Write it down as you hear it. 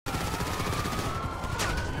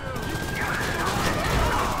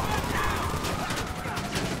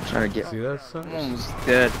Trying to get. See that, son? I'm almost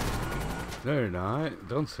dead. No, you're not.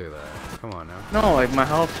 Don't say that. Come on now. No, like my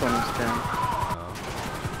health one is down. Oh.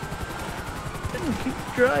 Keep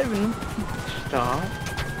driving. Stop.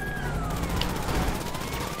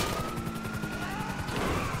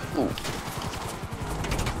 Ooh.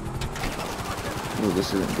 Ooh,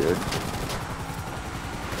 this isn't good.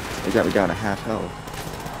 They got me down to half health.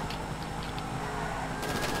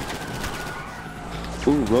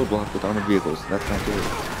 Ooh, roadblock with armored vehicles. That's not good.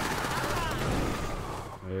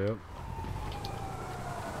 Yep.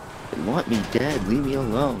 They want me dead. Leave me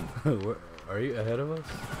alone. Are you ahead of us?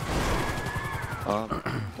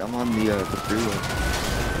 I'm on the freeway.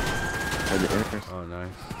 Or the interface. Oh,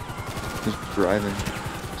 nice. Just driving.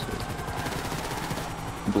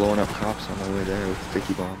 Blowing up cops on my way there with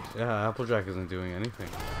sticky bombs. Yeah, Applejack isn't doing anything.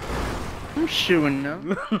 I'm shooting now.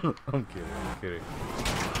 I'm kidding. I'm kidding.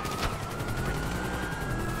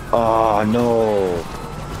 Oh no!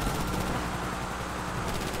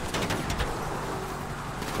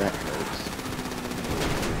 That hurts.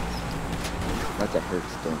 That's a hurt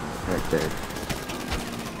stomach right there.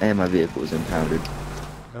 And my vehicle was impounded.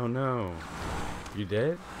 Oh no. You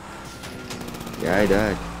dead? Yeah, I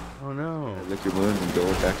died. Oh no. Lick your wounds and go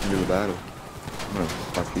back into the battle. I'm gonna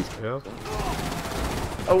fuck these guys. Yep.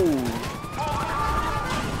 Oh.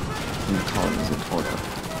 I'm calling these in Torno.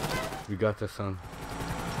 We got this, son.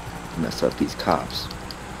 Mess up these cops.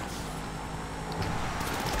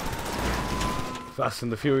 Fast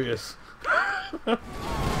and the Furious.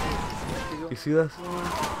 You see that?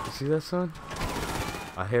 You see that, son?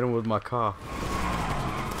 I hit him with my car.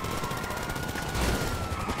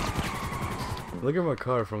 Look at my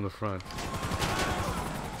car from the front.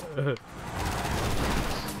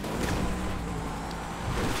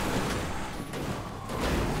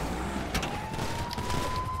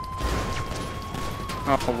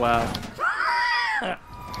 Oh wow.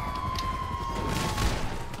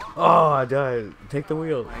 Oh, I died. Take the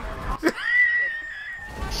wheel.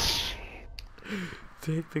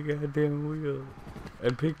 Take the goddamn wheel.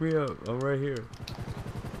 And pick me up. I'm right here.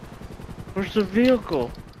 Where's the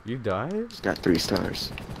vehicle? You died? It's got 3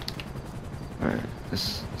 stars. Alright,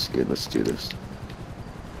 this is good. Let's do this.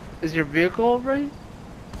 Is your vehicle alright?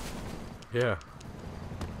 Yeah.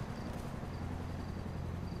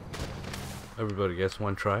 Everybody gets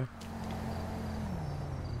one try.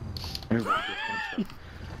 Everybody gets one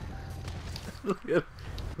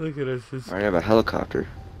Look at us just Alright, I have a helicopter.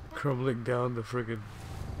 crumbling down the friggin'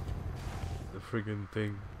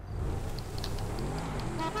 thing.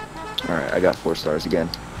 Alright, I got 4 stars again.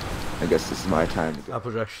 I guess this is my time to go.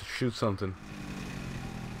 Applejack should shoot something.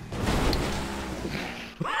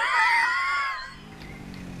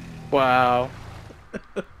 Wow.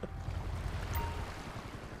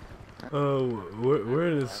 Oh, we're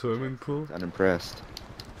in a swimming pool. Unimpressed.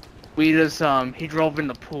 We just he drove in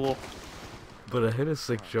the pool. But I hit a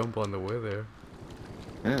sick jump on the way there.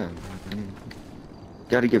 Yeah, I mean,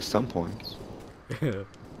 gotta give some points. Yeah.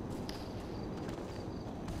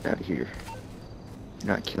 Out of here. You're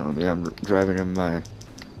not killing me. I'm driving in my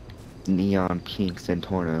neon pink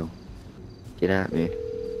Centorno. Get at me.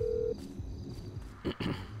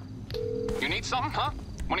 You need something, huh?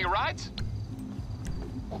 One of your rides?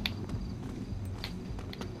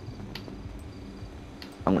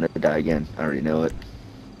 I'm gonna die again. I already know it.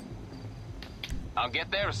 I'll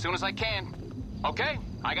get there as soon as I can. Okay,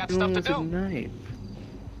 I got stuff to do. Knife.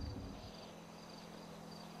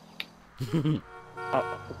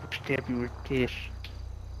 Oh, stab you with this.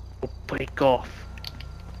 Oh, break off.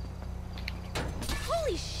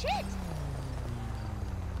 Holy shit!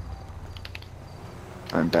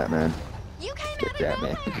 I'm Batman. You came Get out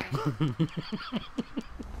of Batman. nowhere!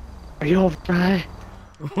 Are you alright?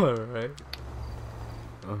 Alright.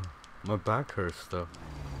 Oh, my back hurts though.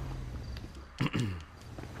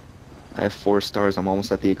 I have 4 stars. I'm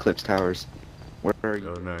almost at the Eclipse Towers. Where are you?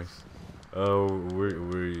 Oh, nice. Oh,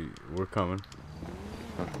 we're coming.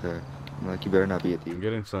 Okay. I'm like, you better not be at the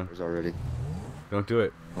Get in, son. Towers already. Don't do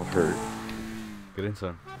it. I'll hurt. Get in,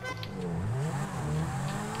 son.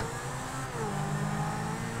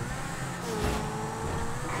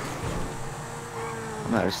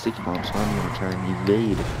 I'm out of sticky bombs, so I'm gonna try and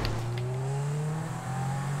evade.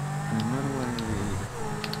 And run away.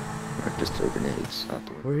 Or just throw grenades. Stop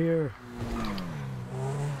it. We're here.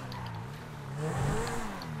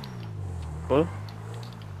 What?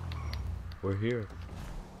 We're here.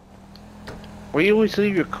 Why you always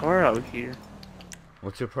leave your car out here?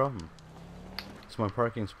 What's your problem? It's my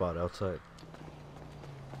parking spot outside.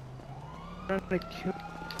 I'm trying to kill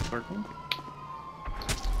Pardon?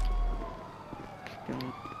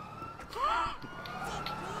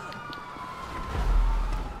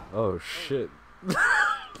 Oh shit.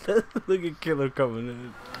 Look at Killer coming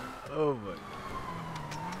in. Oh my.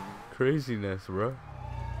 Craziness, bro.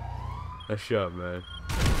 Nice shot, man.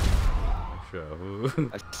 Nice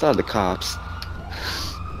shot. I saw the cops.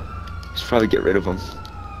 Should probably get rid of them.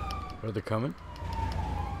 Are they coming?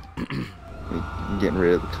 I'm getting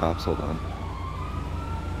rid of the cops. Hold on.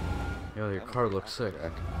 Yo, your car looks sick.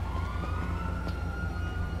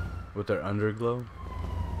 With their underglow?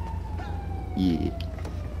 Yeah.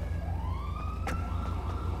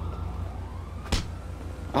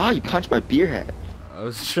 Oh, you punched my beer hat. I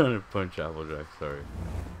was trying to punch Applejack, sorry.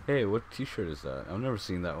 Hey, what t-shirt is that? I've never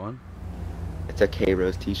seen that one. It's a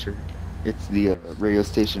K-Rose t-shirt. It's the radio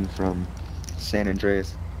station from San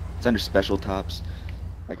Andreas. It's under special tops.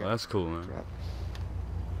 I Oh, that's cool, man.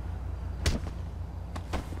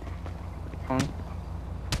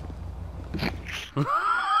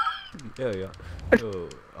 Yeah. Yo,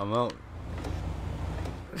 I'm out.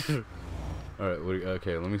 Alright,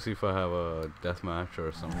 okay, let me see if I have a deathmatch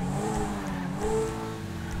or something.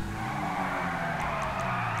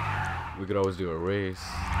 We could always do a race.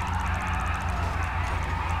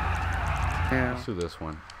 Yeah. Let's do this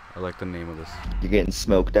one. I like the name of this. You're getting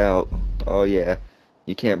smoked out. Oh yeah.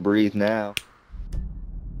 You can't breathe now.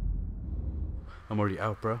 I'm already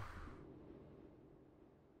out, bro.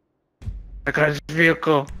 I got his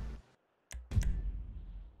vehicle.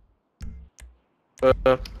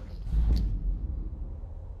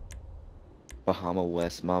 Bahama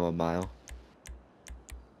West Mama Mile.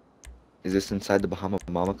 Is this inside the Bahama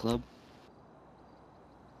Mama Club?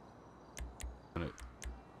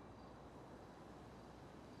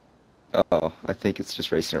 Oh, I think it's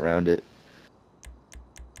just racing around it.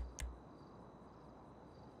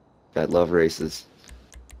 I love races.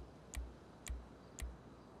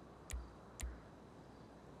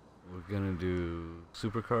 We're gonna do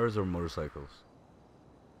supercars or motorcycles?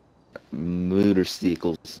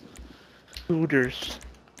 Motorcycles. Hooters.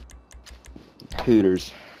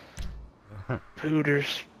 Hooters.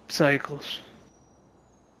 Hooters. Cycles.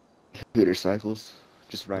 Hooter cycles.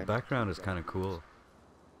 Just The right. background is kind of cool.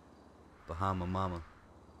 Bahama Mama.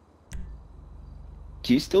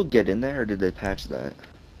 Do you still get in there, or did they patch that?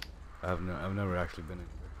 I've never actually been in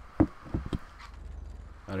here.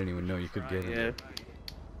 I didn't even know you could get in Yeah. there.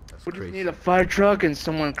 That's We just crazy. need a fire truck and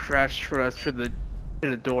someone crashed for us to the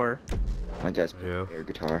door. My guy's playing Yeah. air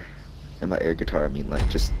guitar. And by air guitar, I mean like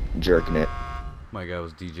just jerking it. My guy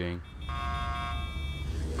was DJing.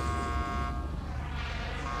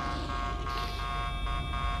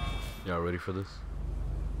 Y'all ready for this?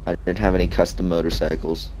 I didn't have any custom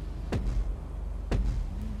motorcycles.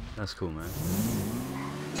 That's cool, man.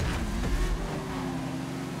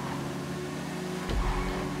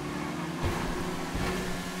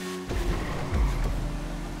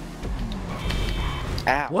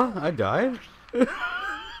 Ow! What? I died?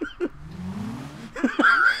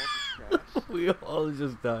 We all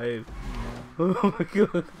just died. Oh my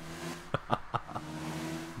god.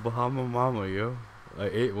 Bahama Mama, yo. I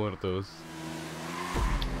ate one of those.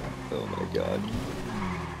 Oh my god.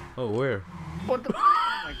 Oh, where? What the?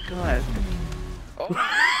 Oh my god.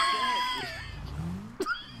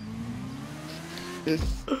 This...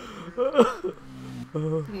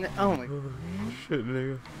 Oh my. Shit,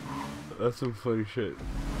 nigga. That's some funny shit.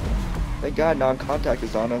 Thank god non-contact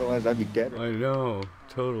is on, otherwise I'd be dead. I know,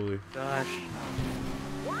 totally. Gosh.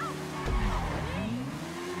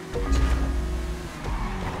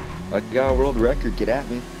 I got a world record, get at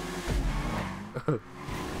me. Here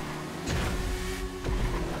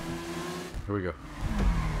we go.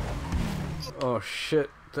 Oh shit,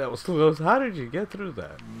 that was close. How did you get through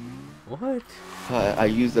that? What? I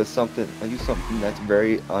use something that's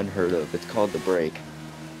very unheard of. It's called the brake.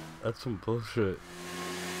 That's some bullshit.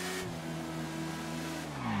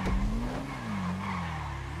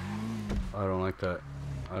 I don't like that.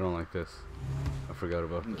 I don't like this. I forgot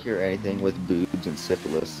about You can this. cure anything with boobs and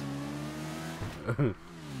syphilis.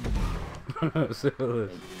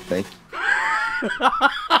 Syphilis. Thank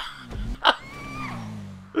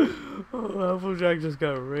Oh, Applejack just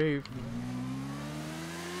got raped.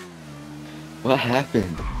 What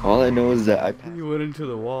happened? All I know is that I passed. He went into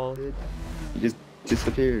the wall. He just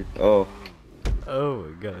disappeared. Oh. Oh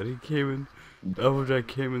my god, he came in. Applejack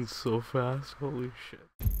came in so fast. Holy shit.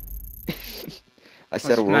 I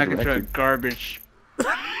set a world Smack into a record. garbage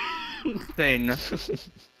thing.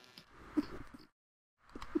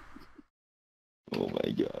 Oh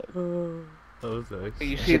my god. Oh, that was nice.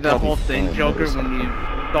 You Should see the probably whole thing, find Joker, those. when you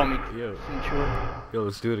saw me Yo, sure. yo,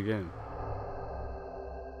 let's do it again.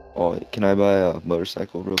 Oh, can I buy a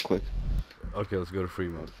motorcycle real quick? Okay, let's go to free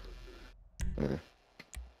mode. Okay.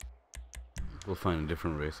 We'll find a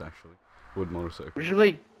different race actually. With motorcycles. We should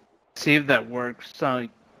like see if that works. So,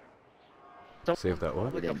 like, Save that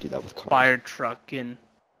what? We didn't do that with cars. fire truck in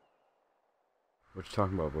What you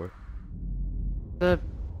talking about, boy? the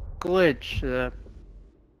glitch, the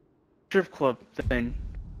strip club thing.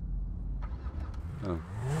 Oh.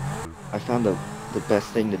 I found the best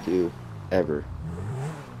thing to do ever.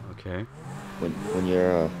 Okay. When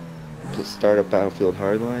you're to start a Battlefield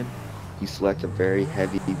Hardline, you select a very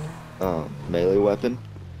heavy melee weapon,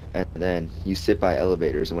 and then you sit by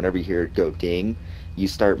elevators, and whenever you hear it go ding, you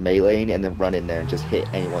start meleeing and then run in there and just hit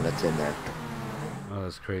anyone that's in there. Oh,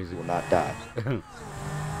 that's crazy. You will not die.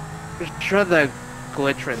 Just try that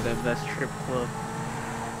glitch right there, that strip club.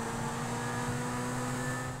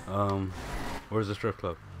 Where's the strip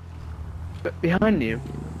club? Behind you.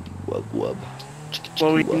 Wub wub.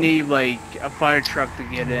 Well, we Wub. need like a fire truck to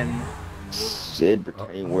get in. Sid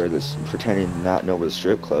pretending to not know where the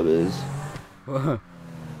strip club is.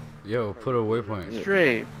 Yo, put a waypoint.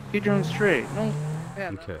 Straight. Keep going straight. No.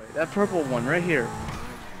 Yeah, Okay. that purple one right here.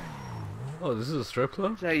 Oh, this is a strip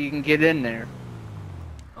club? So you can get in there.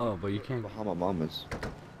 Oh, but you can't. Bahama Mamas.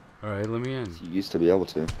 Alright, let me in. You used to be able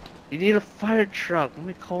to. You need a fire truck. Let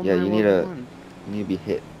me call Yeah, you need a. 911. You need to be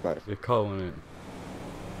hit by. They're calling it.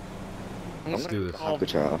 Let's do this.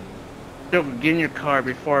 Applejack. Joker, get in your car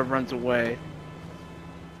before it runs away.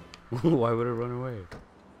 Why would it run away?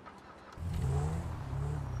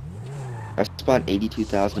 I spawned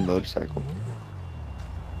 82,000 motorcycle.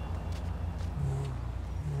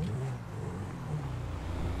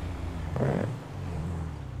 Alright.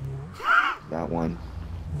 That one.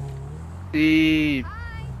 The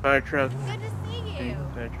fire truck. Good to see you.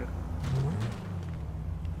 Fire truck.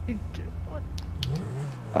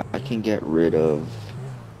 I can get rid of.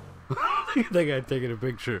 Look at that guy taking a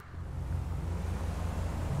picture.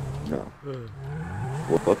 No.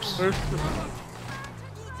 Whoops. Where's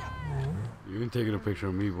You ain't taking a picture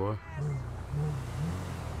of me, boy.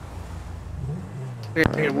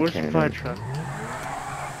 Hey, where's the mechanic. fire truck?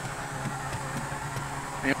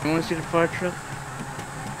 Hey, you wanna see the fire truck?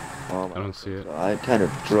 Oh, I don't see it. I kind of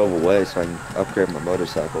drove away so I can upgrade my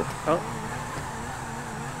motorcycle. Oh.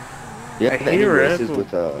 Yeah, I any hear it, races but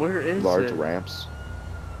with where is large it? ramps.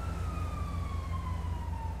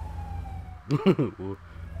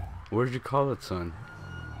 Where'd you call it, son?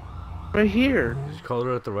 Right here. Did you call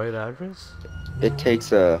it at the right address? It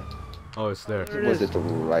takes a. Oh, it's there. There it Was is. it the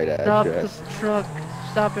right Stop address? this truck.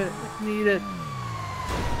 Stop it. I need it.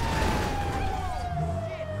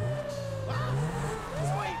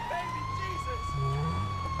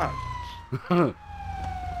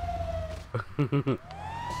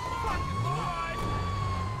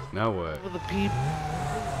 Now what? For the people.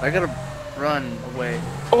 I gotta run away.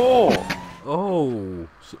 Oh! Oh!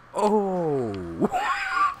 Oh!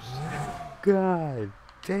 God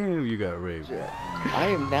damn, you got raped. I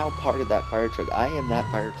am now part of that fire truck. I am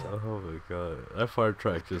that fire truck. Oh my god. That fire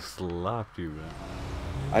truck just slapped you, man.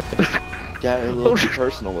 I got a little too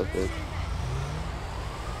personal with it.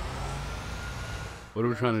 What are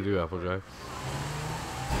we trying to do, Applejack?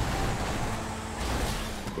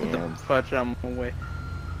 Damn. Fudge, I'm away.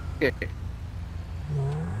 Okay.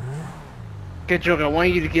 Okay, Joker, I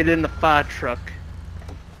want you to get in the fire truck.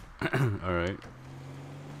 Alright.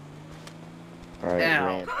 Alright,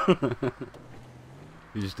 Ow.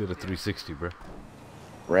 You just did a 360, bro.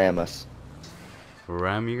 ram us.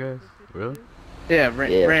 Ram you guys? Really? Yeah,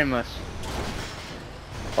 Yeah. ram us.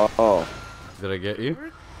 Oh, Did I get you?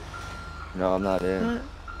 no, I'm not in. What?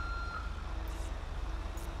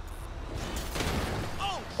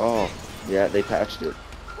 Oh, yeah, they patched it.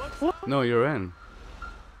 No, you're in.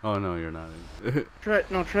 Oh no, you're not in. Try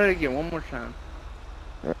it again one more time.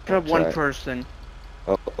 Alright, Try I'll one try. person.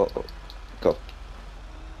 Oh, go.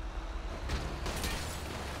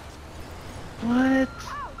 What?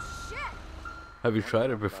 Oh, shit. Have you tried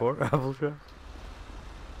it before, Applejack?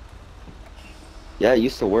 Yeah, it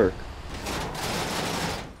used to work.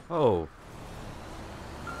 Oh.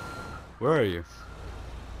 Where are you?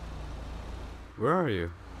 Where are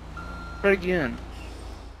you? Try again.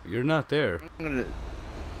 You're not there. I'm gonna.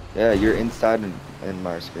 Yeah, you're inside in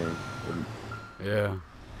my screen. Yeah.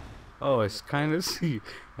 Oh, I kind of see.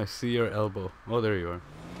 I see your elbow. Oh, there you are.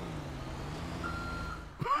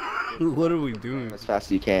 What are we doing? As fast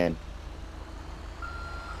as you can.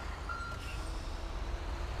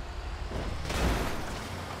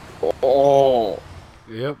 Oh,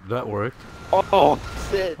 Yep, that worked. oh,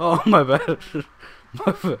 shit. Oh, my bad.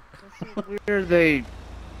 My bad. Where they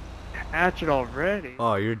hatch it already?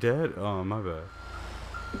 Oh, you're dead? Oh, my bad.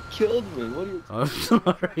 You killed me. What are you? I'm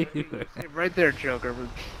sorry. Hey, right there, Joker.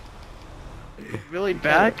 really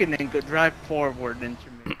back and then go drive forward into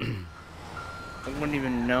me. I wouldn't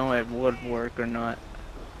even know it would work or not.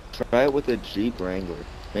 Try it with a Jeep Wrangler.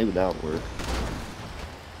 Maybe that'll work.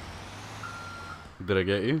 Did I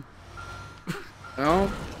get you? No?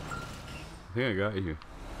 I think I got you.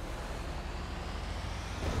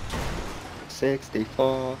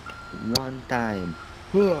 64 one time.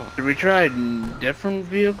 Did we try a different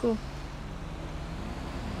vehicle?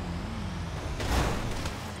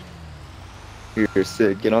 Here,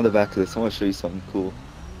 Sid, get on the back of this. I want to show you something cool.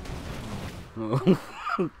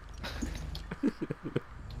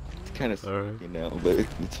 It's kind of Alright. you know, but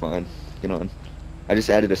it's fine. Get on. I just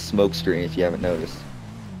added a smoke screen if you haven't noticed.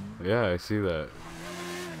 Yeah, I see that.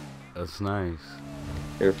 That's nice.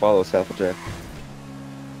 Here, follow us, Applejack.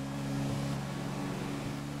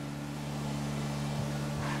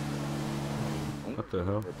 What the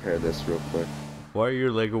hell? Repair this real quick. Why are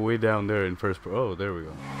your leg way down there in first oh, there we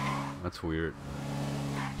go. That's weird.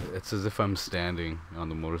 It's as if I'm standing on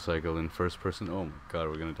the motorcycle in first person. Oh my god,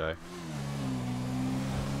 we're gonna die.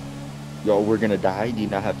 Yo, we're gonna die? Do you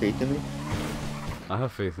not have faith in me? I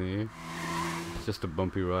have faith in you. It's just a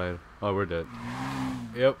bumpy ride. Oh, we're dead.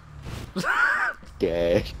 Yep.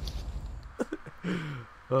 Dead.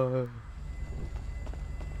 Uh,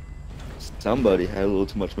 Somebody had a little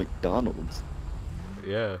too much McDonald's.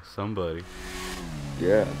 yeah, somebody.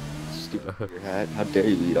 Yeah. Stupid beer hat. How dare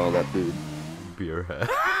you eat all that food? Beer hat.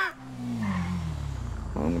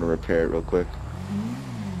 I'm gonna repair it real quick.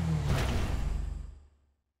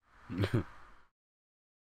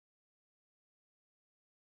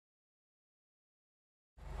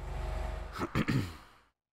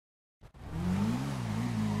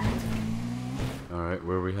 Alright,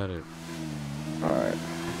 where are we headed? Alright.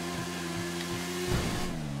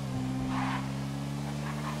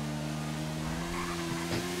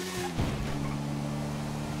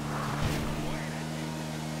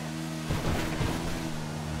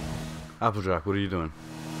 Applejack, what are you doing?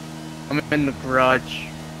 I'm in the garage.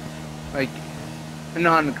 Like,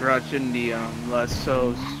 not in the garage, in the,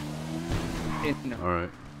 Lassos. In, Alright.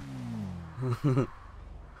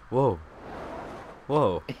 Whoa.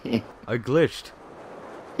 Whoa. I glitched.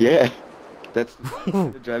 Yeah. That's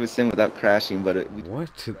to drive a sim without crashing, but it, What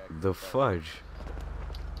the fudge?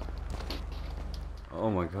 Oh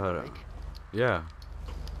my god. Yeah.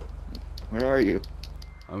 where are you?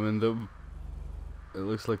 I'm in the... It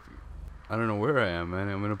looks like... I don't know where I am, man.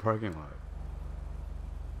 I'm in a parking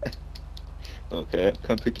lot. Okay, I'll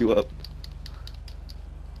come pick you up.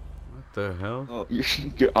 What the hell? Oh,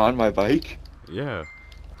 you're on my bike? Yeah.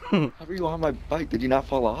 How are you on my bike? Did you not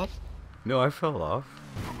fall off? No, I fell off.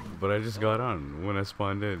 But I just got on when I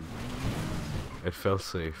spawned in. It felt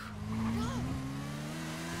safe.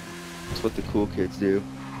 That's what the cool kids do.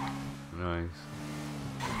 Nice.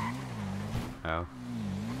 Ow.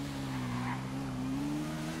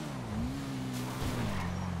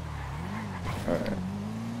 Alright.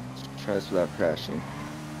 Let's try this without crashing.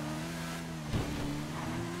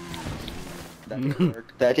 That didn't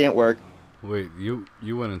work. That didn't work. Wait, you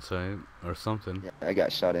went inside or something? Yeah, I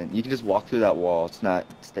got shot in. You can just walk through that wall. It's not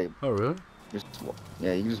stable. Oh really?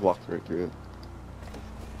 Yeah, you can just walk right through it.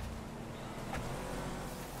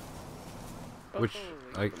 Which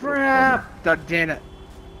I crap! God damn it.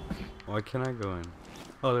 why can't I go in?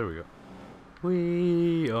 Oh, there we go.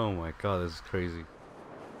 Whee! Oh my god, this is crazy.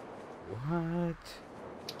 What?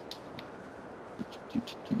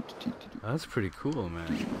 That's pretty cool,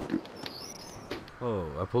 man. Oh,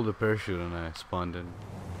 I pulled a parachute and I spawned in.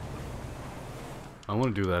 I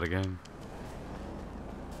want to do that again.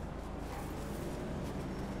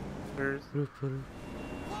 Where's...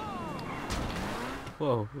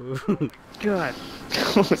 Whoa. God.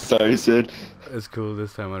 Sorry, Sid. It's cool.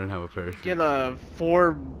 This time I didn't have a parachute. Get a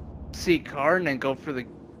 4-seat car and then go for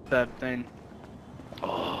that thing.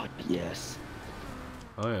 Oh, yes.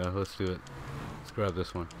 Oh yeah, let's do it. Let's grab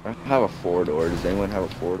this one. I have a 4-door. Does anyone have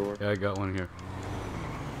a 4-door? Yeah, I got one here.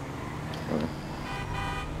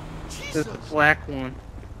 This black one.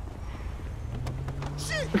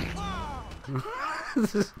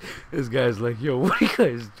 This guy's like, yo, what are you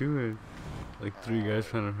guys doing? Like 3 guys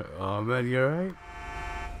trying to... Oh man, you alright?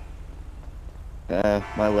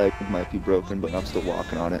 My leg might be broken, but I'm still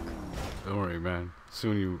walking on it. Don't worry, man.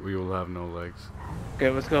 Soon we will have no legs. Okay,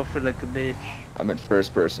 let's go for the bitch. I'm in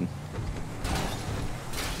first person.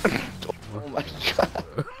 Oh my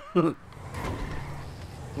god.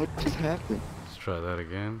 What just happened? Let's try that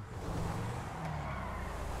again.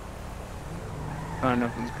 Oh,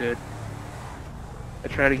 nothing's good. I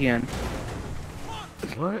tried again.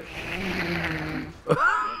 What?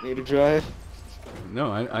 Need to drive?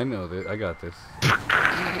 No, I know that. I got this.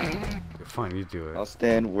 Fine, you do I'll it.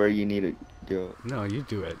 stand where you need to go. No, you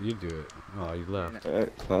do it. You do it. Oh, you left.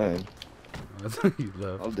 Alright, fine. I thought you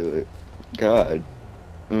left. I'll do it. God.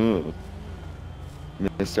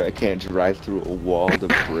 Mister, I can't drive through a wall to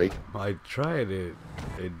break. I tried it.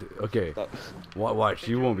 Okay. Stop. Watch.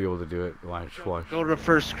 You won't be able to do it. Watch. Watch. Go to the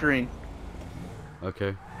first screen.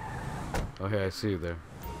 Okay. Okay, I see you there.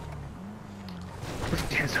 Put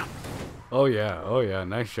your hands up. Oh yeah. Oh yeah.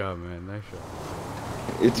 Nice job, man. Nice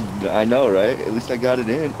job. I know, right? At least I got it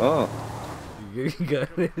in. Oh. You got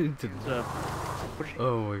it into. Hands up. Put your-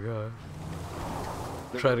 Oh my god.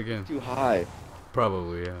 Try it again. Too high.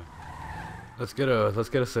 Probably, yeah. Let's get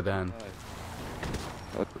a sedan.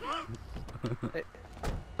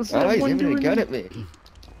 What's Oh, that he's one aiming a doing? gun at me.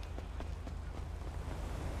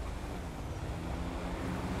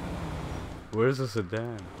 Where's the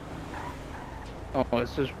sedan? Oh,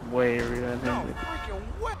 it's just way over there.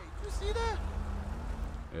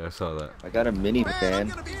 Yeah, I saw that. I got a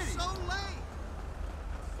minivan.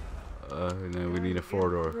 And then we need a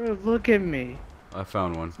 4-door. Bro, look at me. I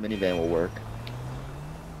found one. This minivan will work.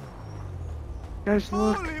 Guys,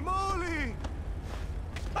 look.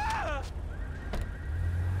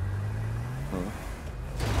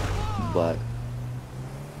 But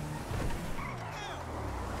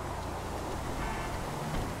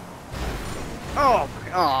Oh,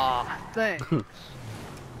 aw, thanks.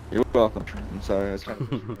 you're welcome. I'm sorry, I was trying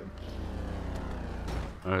to.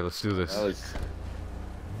 All right, let's do this. That was.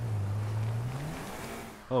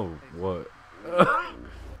 Oh, what?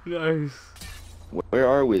 Nice. Where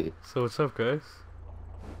are we? So what's up, guys?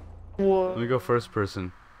 What? Let me go first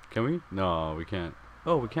person. Can we? No, we can't.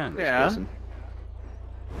 Oh, we can. Yeah. Person.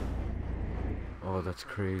 Oh, that's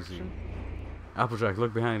crazy. Applejack,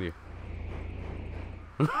 look behind you.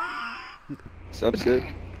 What's up, Sid?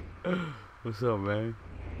 What's up, man?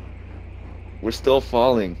 We're still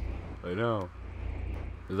falling. I know.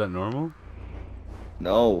 Is that normal?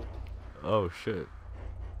 No. Oh shit.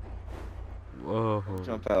 Whoa.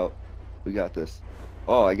 Jump out. We got this.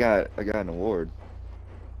 Oh, I got an award.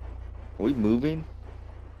 Are we moving?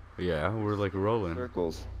 Yeah, we're like rolling.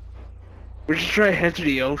 Circles. We should try to head to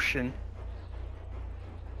the ocean.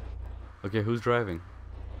 Okay, who's driving?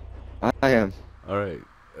 I am. All right.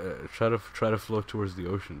 Try to float towards the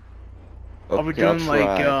ocean. Are we Okay, I'll doing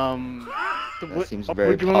like try. the That seems are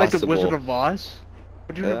very we doing like the Wizard possible. of Oz?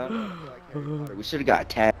 We're doing Yeah. We should have got a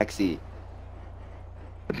taxi.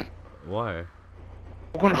 Why?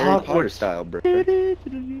 we're going to Harry Potter Hogwarts. style, bro.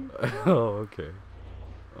 Oh, okay.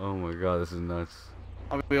 Oh my god, this is nuts.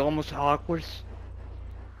 Are we almost to Hogwarts?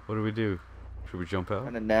 What do we do? Should we jump out?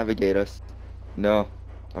 Trying to navigate us. No,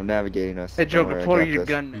 I'm navigating us. Hey, Don't Joker, worry, I pull got your this.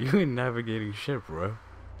 gun. You ain't navigating shit, bro.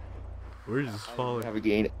 We're just falling.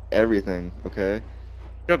 Navigating everything, okay?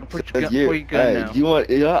 Joker, pull your Says gun, you. pull your gun Hey, now. you want?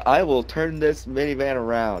 Yeah, I will turn this minivan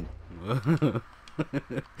around.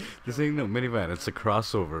 This ain't no minivan, it's a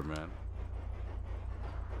crossover, man.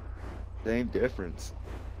 Same difference.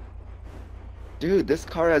 Dude, this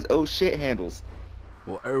car has oh shit handles.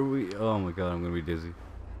 Why are we? Oh my god, I'm gonna be dizzy.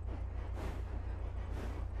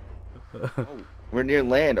 Oh, we're near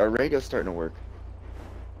land. Our radio's starting to work.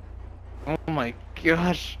 Oh my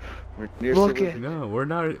gosh. We're near Look civilization. No, we're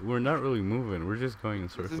not. We're not really moving. We're just going in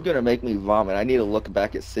This circles. is gonna make me vomit. I need to look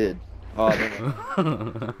back at Sid. Oh,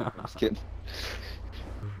 no. I'm just kidding.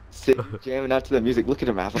 Sid jamming out to the music. Look at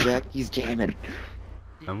him, Applejack. He's jamming.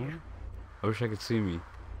 Am I? I wish I could see me.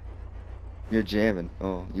 You're jamming.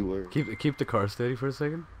 Oh, you were. Keep the car steady for a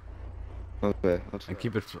second, Okay, I'll try. and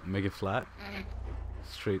keep it make it flat,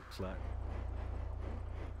 straight flat.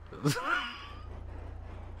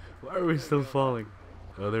 Why are we still falling?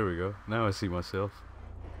 Oh, there we go. Now I see myself.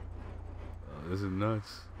 Oh, this is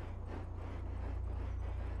nuts.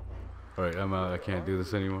 Alright, I'm out. I can't do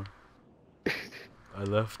this anymore. I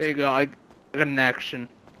left. There you go. I got an action.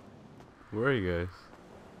 Where are you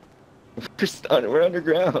guys? We're stunned. We're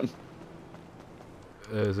underground.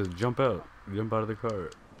 Is it jump out? Jump out of the car.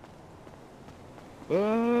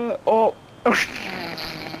 Oh,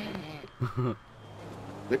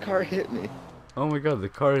 the car hit me. Oh my god, the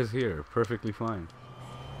car is here. Perfectly fine.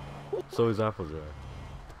 So is Applejack.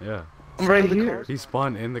 Yeah. I'm right the here. car's- He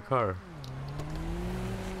spawned in the car.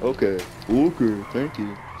 Okay. Okay. Thank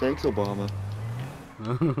you. Thanks, Obama.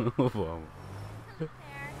 Wow.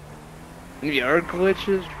 Any air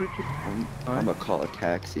glitches? I'm gonna call a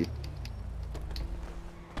taxi.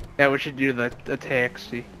 Yeah, we should do the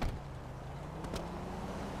taxi.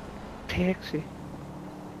 Taxi.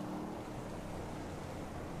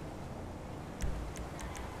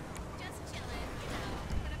 Just chilling, you know.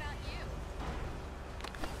 What about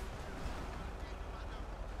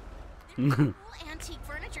a cool antique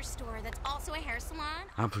furniture store that's also a hair salon.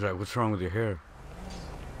 Applejack, what's wrong with your hair?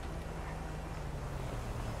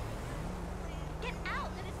 Get out!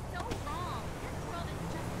 That is so wrong. This world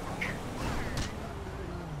is just so hard.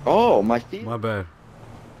 Oh, my feet. My bad.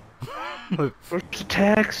 Where's the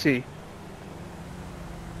taxi?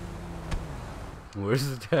 Where's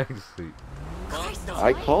the taxi?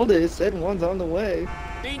 I called it. It said one's on the way.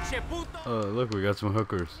 Oh, look, we got some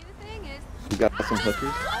hookers. New thing is, You got some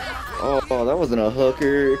hookers? Oh, that wasn't a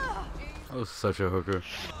hooker. That was such a hooker.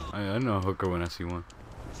 I know a hooker when I see one.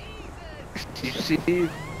 You see?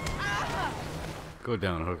 Go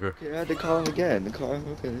down, hooker. Okay, I had to call him again. The call.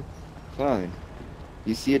 Okay, fine.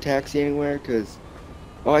 You see a taxi anywhere? Cause,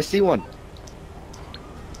 oh, I see one.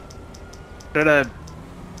 Should I?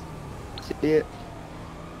 See it?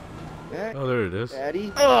 Yeah, Oh, there it is.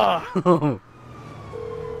 Daddy. Oh!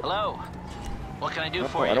 Hello. What can I do No,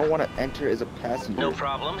 for you? I don't want to enter as a passenger. No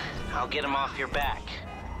problem. I'll get him off your back.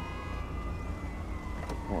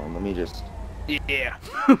 Hold on, let me just. Yeah.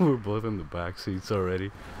 We're both in the back seats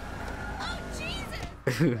already. oh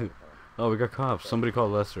Jesus! Oh, we got cops. Somebody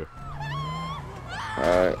called Lester.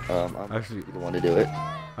 Alright, I'm Actually- the one to do it.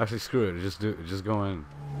 Actually, screw it. Just do it. Just go in.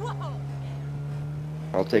 Whoa!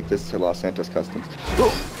 I'll take this to Los Santos Customs.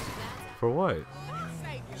 For what?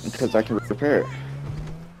 Because I can repair it.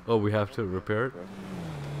 Oh, we have to repair it?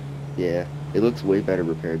 Yeah, it looks way better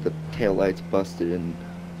repaired. The tail light's busted and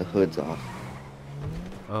the hood's off.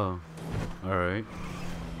 Oh. Alright.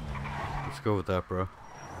 Let's go with that, bro.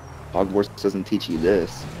 Hogwarts doesn't teach you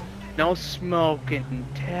this. No smoking.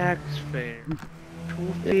 Tax fare.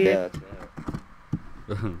 2 feet. Yeah.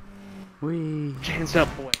 Wee. Put your hands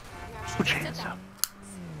up, boy. Put your hands up.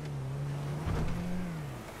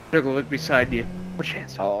 Look, look beside you. Put your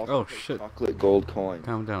hands up. Oh, shit. Chocolate gold coin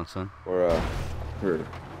Calm down, son. for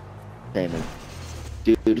payment.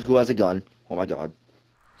 Dude, who has a gun? Oh my god.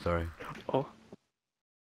 Sorry. Oh.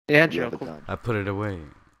 Yeah, You have a Joker. gun. I put it away.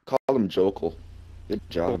 Call him Jokel. Good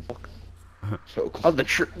job. Jokel. Oh,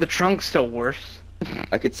 the trunk's still worse.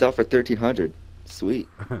 I could sell for 1,300. Sweet.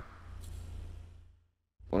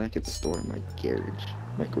 Well, I could store in my garage,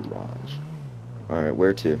 my garage. Alright,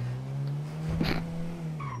 where to?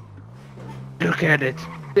 Look at it.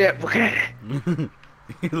 Yeah, look at it.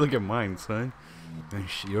 Look at mine, son.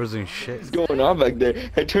 Yours ain't shit. What's going on back there?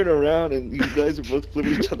 I turn around and you guys are both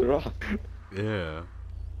flipping each other off. Yeah.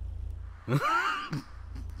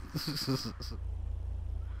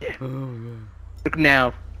 Oh, God. Look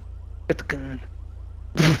now. Get the gun.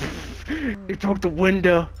 He broke the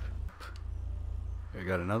window. I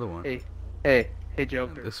got another one. Hey,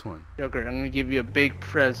 Joker. This one. Joker, I'm gonna give you a big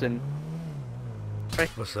present. Right?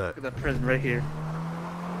 What's that? Look at that present right here.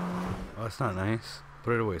 Oh, that's not nice.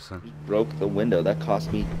 Put it away, son. Broke the window. That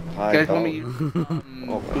cost me Guys, let me $5. use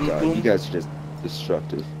Oh my boom god, boom. you guys are just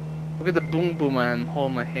destructive. Look at the boom boom I'm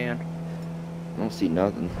holding my hand. I don't see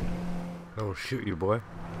nothing. I will shoot you, boy.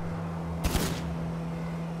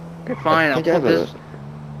 Okay, fine. I I'll think I put have this.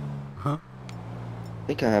 Huh? I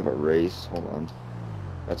think I have a race. Hold on.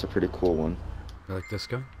 That's a pretty cool one. You like this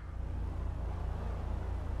gun?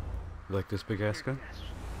 You like this big ass gun?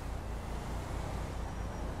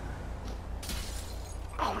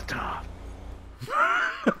 Oh, it's off.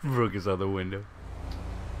 Broke his other window.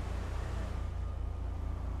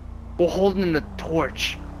 We're holding the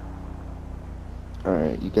torch.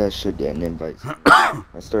 Alright, you guys should get an invite. I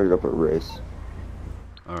started up a race.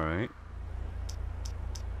 Alright.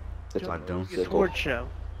 It's I a don't. The motorcycle. torch show.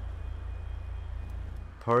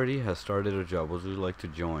 Party has started a job. Would you like to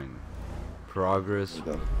join? Progress.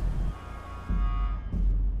 There you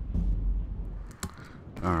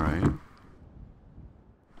go. Alright.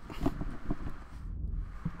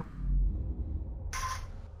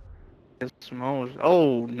 It smells.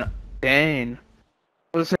 Oh, no, dang.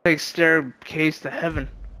 Looks like staircase to heaven.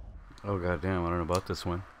 Oh, goddamn. I don't know about this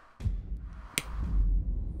one.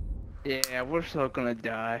 Yeah, we're still gonna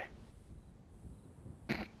die.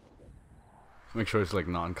 Make sure it's like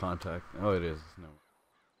non-contact. Oh, it is. No.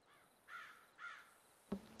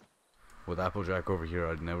 With Applejack over here,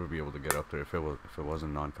 I'd never be able to get up there if it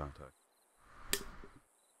wasn't non-contact.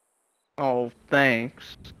 Oh,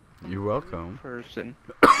 thanks, You're welcome. person.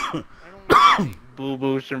 I don't want any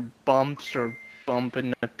boo-boos or bumps or bumping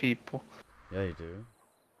into people. Yeah, you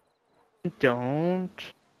do. Don't.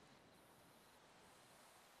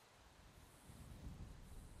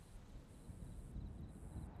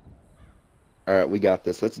 Alright, we got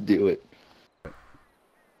this. Let's do it.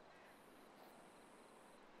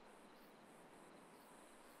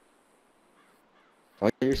 All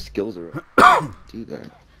your skills are up. Do that.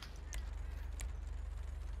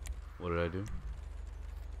 What did I do?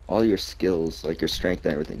 all your skills, like your strength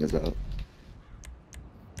and everything is up.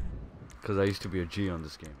 Because I used to be a G on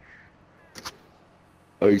this game.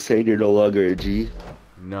 Oh, you saying you're no longer a G?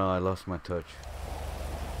 No, I lost my touch.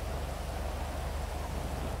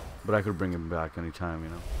 But I could bring him back anytime, you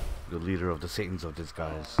know? The leader of the Satans of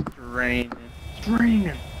disguise. It's raining. It's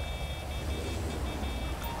raining.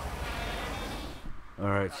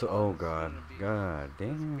 Alright, so, oh god. God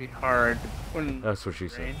It'd damn. be hard when That's what she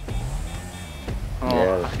said. rain. Oh,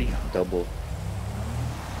 Yeah, audio. double.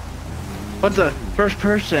 What the? First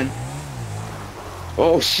person.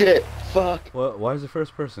 Oh shit! Fuck! What? Why is it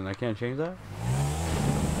first person? I can't change that?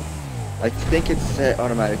 I think it's set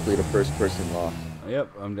automatically to first person lock.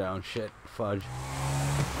 Yep, I'm down. Shit. Fudge.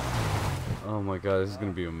 Oh my god, this is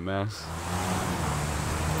gonna be a mess.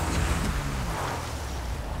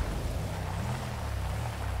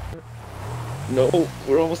 No,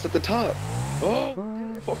 we're almost at the top. Oh!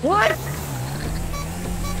 What?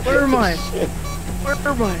 Where am I? Shit. Where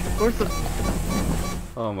am I? Where's the?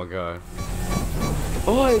 Oh my god.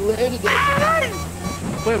 Oh, I landed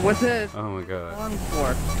it! Wait, what's it? Oh my god. On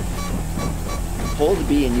for? Hold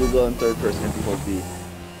B and you'll go in third person if you hold B.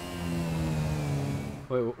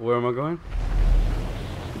 Wait, where am I going?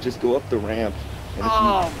 Just go up the ramp. And if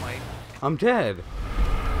Oh my! I'm dead.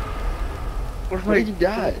 Where's Where my? did you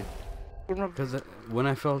die? Where's my? Because when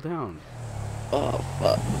I fell down. Oh,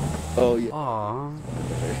 fuck. Oh, yeah. Aww.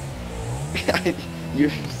 Your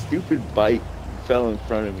stupid bike fell in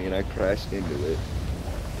front of me and I crashed into it.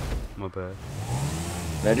 My bad.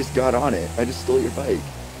 And I just got on it. I just stole your bike.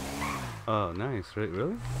 Oh, nice. Right?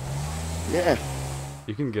 Really? Yeah.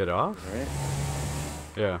 You can get off? Alright.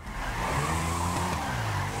 Yeah.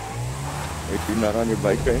 Wait, you're not on your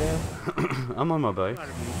bike right now? I'm on my bike.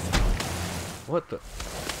 What the?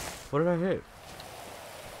 What did I hit?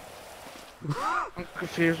 I'm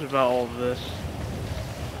confused about all of this.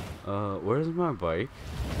 Where's my bike?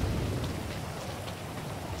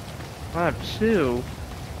 I have two.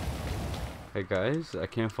 Hey guys, I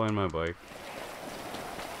can't find my bike.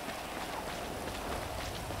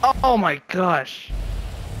 Oh my gosh!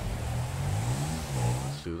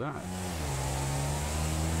 Let's do that.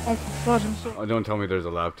 Oh my god, I'm so. Oh, don't tell me there's a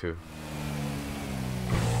lab too.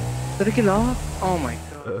 Did it get off? Oh my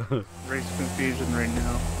god. Race confusion right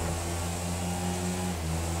now.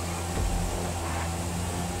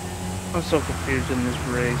 I'm so confused in this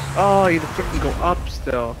race. Oh, you freaking go up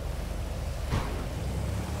still.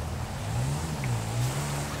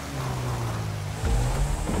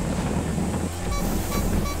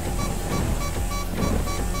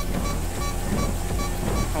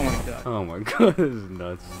 Oh my god. Oh my god, this is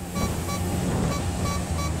nuts.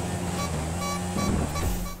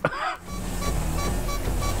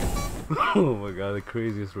 Oh my god, the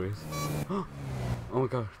craziest race. Oh my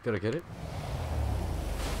god, did I get it?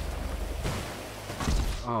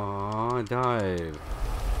 Aw, I died.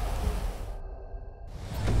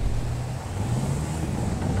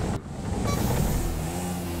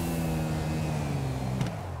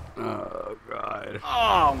 Oh god.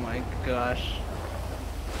 Oh my gosh.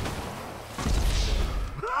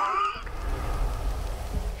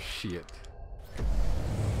 Shit.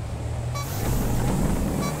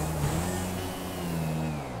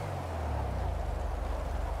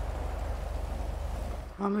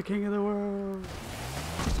 I'm the king of the world.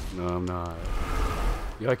 No, I'm not.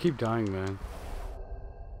 Yeah, I keep dying, man.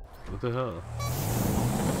 What the hell?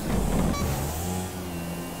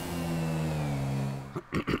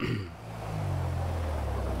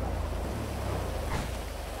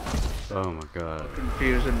 Oh my god.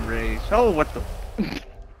 Confusing race. Oh, what the?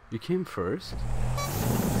 You came first?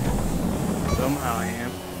 Somehow I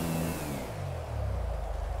am.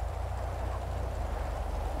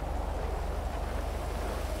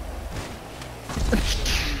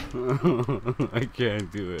 I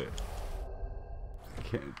can't do it. I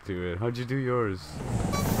can't do it. How'd you do yours?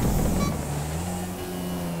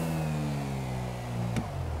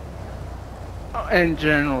 Oh, and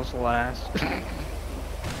General's last.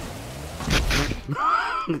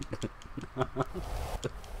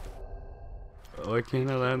 Why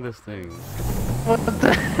can't I land this thing? What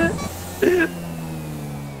the heck?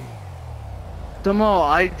 Somehow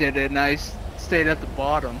I did it and I stayed at the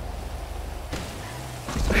bottom.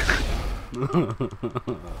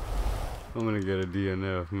 I'm gonna get a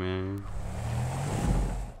DNF, man.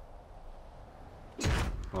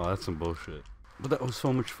 Oh, that's some bullshit. But that was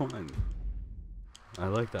so much fun. I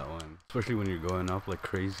like that one. Especially when you're going up like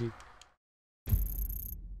crazy.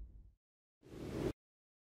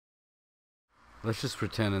 Let's just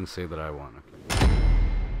pretend and say that I won, okay?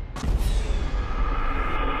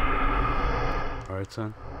 Alright,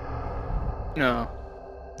 son? No.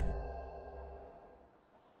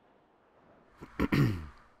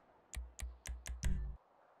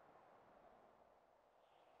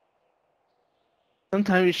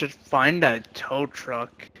 Sometime you should find that tow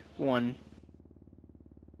truck one.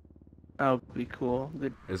 That would be cool.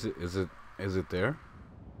 Is it there?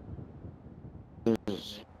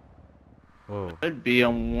 Whoa. Could be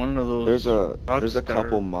on one of those. There's a trucks that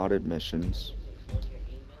couple are- modded missions.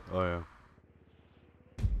 Oh yeah.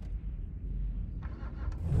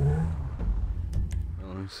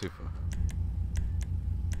 Let me see if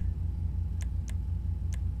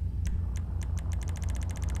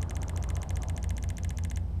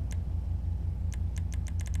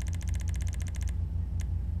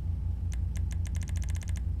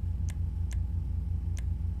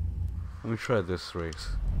let me try this race.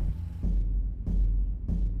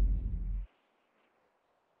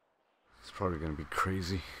 It's probably gonna be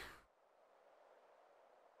crazy.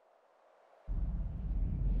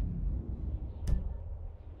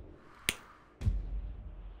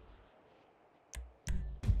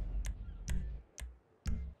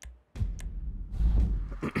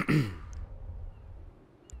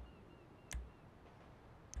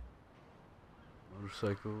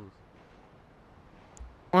 Motorcycles.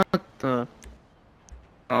 What the?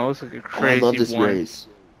 Oh, it's like a Oh, I crazy love this one. race.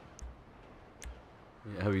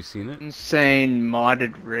 Yeah, have you seen it? Insane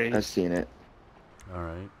modded race. I've seen it.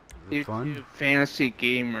 Alright. Is it fun? YouTube fantasy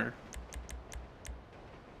gamer.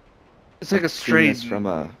 It's like a I've seen straight. this from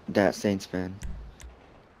a Dat Saints fan.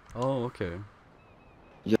 Oh, okay.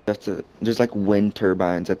 You have to. There's like wind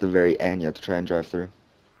turbines at the very end. You have to try and drive through.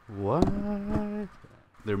 What?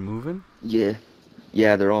 They're moving? Yeah,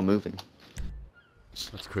 yeah, they're all moving.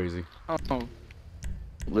 That's crazy. Oh,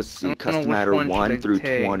 Let's see, I don't know custom which matter one should 1 I through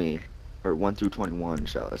take. 20, or 1 through 21,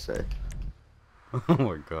 shall I say? Oh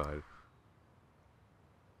my god.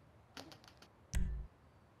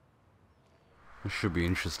 This should be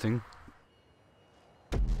interesting.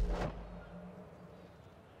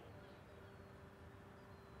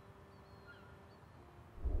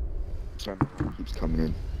 Sorry, keeps coming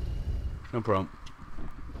in. No problem.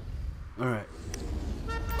 Alright.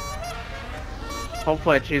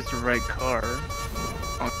 hopefully I choose the right car.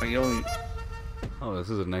 Oh, you only. Oh, this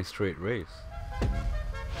is a nice straight race.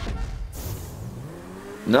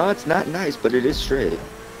 No, it's not nice, but it is straight.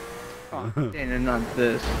 Oh, and not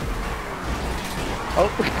this. Oh.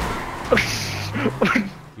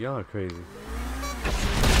 Y'all are crazy.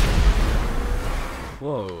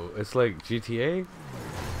 Whoa, it's like GTA?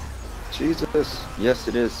 Jesus. Yes,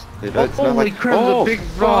 it is. It's Oh, not holy like, crap, oh, the big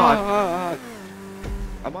rock. fuck.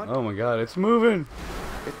 I'm on. Oh my god, it's moving!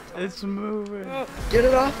 It's moving! Get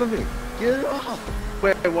it off of me. Get it off.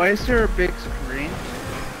 Wait, why is there a big screen?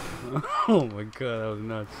 Oh my god, that was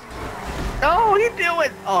nuts. No, you do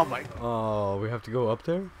it! Oh my god. Oh, we have to go up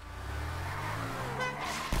there?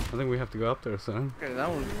 I think we have to go up there, son. Okay, that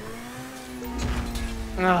was.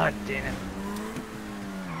 Ah, damn it.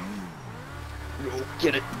 No,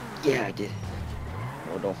 get it. Yeah, I did.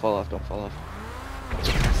 No, don't fall off. Don't fall off.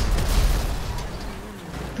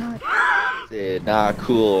 Yes. Nah,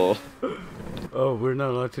 cool. Oh, we're not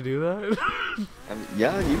allowed to do that? I mean,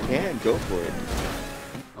 yeah, you can. Go for it.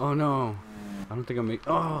 Oh no. I don't think I'm make.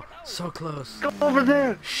 Oh, so close. Go over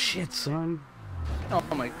there! Shit, son. Oh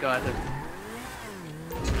my god.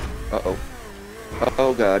 Uh-oh.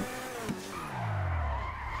 Oh, God.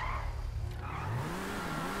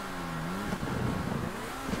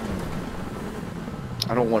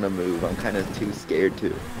 I don't want to move. I'm kind of too scared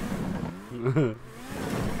to.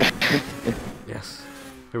 Yes.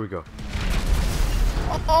 Here we go.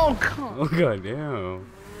 Oh, come on. Oh god damn.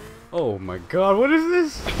 Oh my god, what is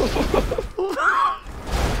this?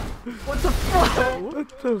 What the fuck?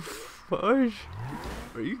 What the fudge?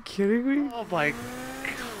 Are you kidding me? Oh my.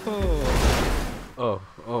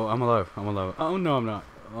 Oh, I'm alive. I'm alive. Oh no, I'm not.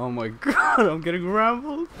 Oh my god, I'm getting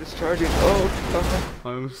rambled. Discharging. Oh,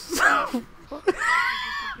 I'm so.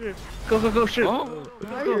 Go, shoot. oh,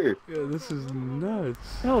 fire. Yeah, this is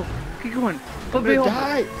nuts. No, keep going. Put I'm me gonna over.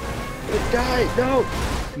 die. I'm gonna die. No.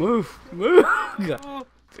 Move. God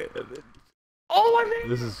damn it. Oh, I made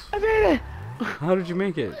This it. is. I made it. How did you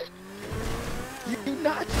make it? You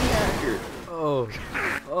Nazi hacker. Oh.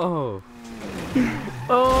 Oh.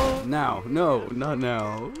 Oh. Now. No, not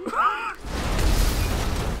now.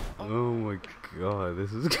 Oh my god,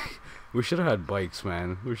 this is. We should have had bikes,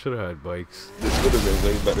 man. We should have had bikes. This would have been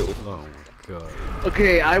way better with. Oh my god.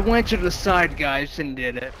 Okay, I went to the side, guys, and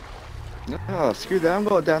did it. No, screw that. I'm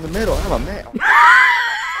going down the middle. I'm a man.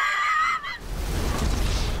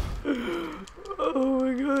 Oh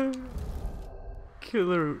my god.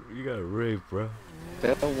 Killer, you got raped, bro.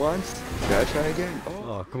 Fail once. Gotta try again. Oh,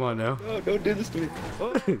 Oh, come on now. no, don't do this to me.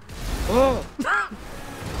 Oh,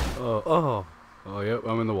 oh. Oh, yep,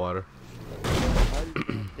 I'm in the water. How do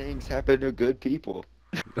bad things happen to good people?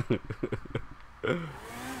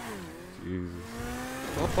 Jesus.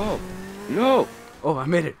 Oh, no. Oh, I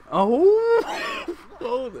made it. Oh.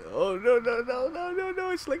 Oh, no,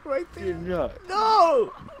 it's like right You're there. not.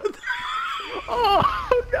 No.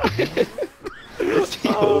 Oh no! It's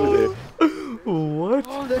the over there. What?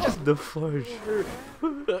 Oh, that just The fudge.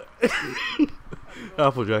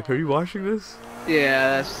 Applejack, are you watching this?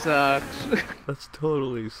 Yeah, that sucks. That's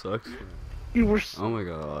totally sucks. You were. Oh my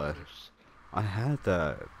god. I had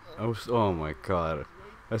that. I was. Oh my god.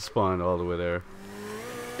 I spawned all the way there.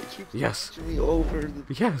 It keeps Yes. pushing me over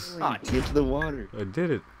the Yes. ceiling to get to the water. I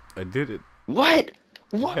did it. I did it. What?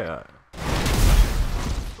 What? Yeah.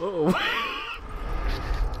 Oh.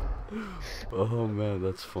 Oh man,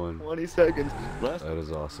 that's fun. 20 seconds left. That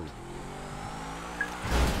is awesome.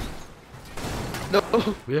 No,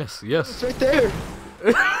 Yes, it's yes. right there.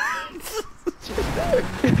 It's right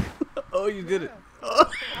there. Oh, you did it.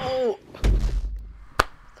 Oh.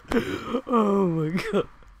 Oh my god.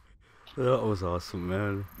 That was awesome,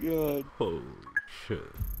 man. God. Holy shit.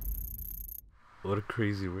 What a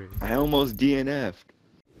crazy race. I almost DNF'd.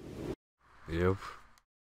 Yep.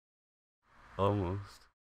 Almost.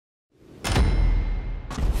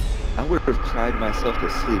 I would have cried myself to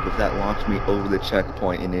sleep if that launched me over the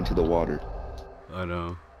checkpoint and into the water. I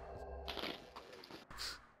know.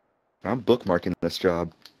 I'm bookmarking this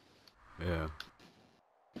job. Yeah.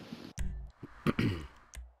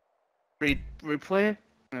 Replay it?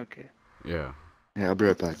 Okay. Yeah. Yeah, I'll be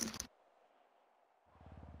right back.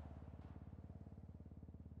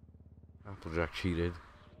 Applejack cheated.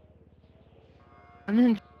 I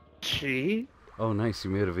didn't cheat. Oh, nice.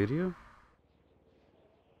 You made a video?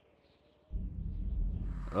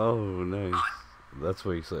 Oh, nice. That's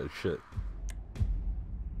why you said shit.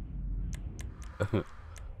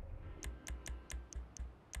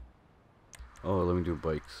 Oh, let me do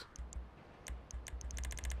bikes.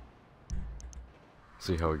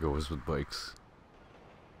 See how it goes with bikes.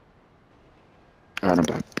 Alright, I'm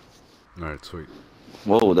back. Alright, sweet.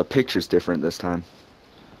 Whoa, the picture's different this time.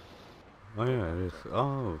 Oh, yeah, it is.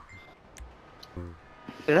 Oh.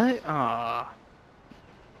 Did I? Ah.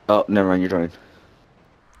 Oh, never mind, you're joining.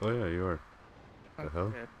 Oh, yeah, you are. The hell?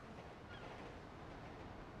 Okay.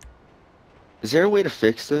 Is there a way to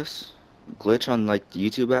fix this glitch on like the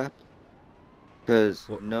YouTube app? Because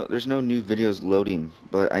What? no, there's no new videos loading,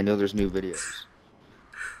 but I know there's new videos.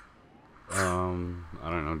 I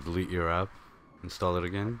don't know, delete your app, install it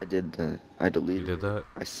again. I deleted You did that? it.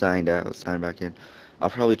 I signed out, signed back in. I'll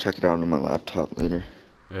probably check it out on my laptop later.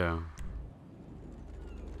 Yeah.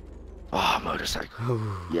 Oh, motorcycle.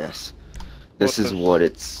 Yes. This is what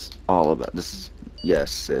it's all about. This is,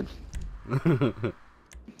 yes, Sid.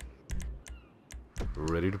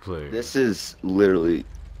 Ready to play. This is literally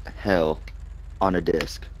hell on a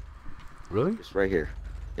disc. Really? Just right here.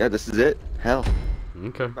 Yeah, this is it. Hell.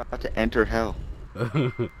 Okay. About to enter hell.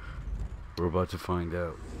 We're about to find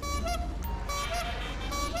out.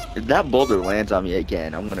 If that boulder lands on me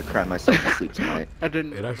again, I'm gonna cry myself to sleep tonight. I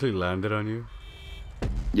didn't. It actually landed on you?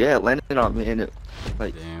 Yeah, it landed on me and it,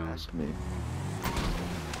 like, Damn. smashed me.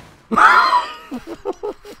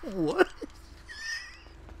 What?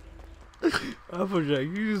 Applejack,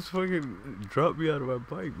 you just fucking dropped me out of my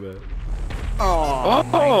bike, man. Oh.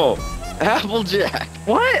 Oh! Applejack!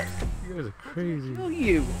 What? You guys are crazy. Kill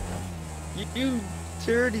you. You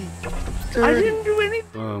dirty. I didn't do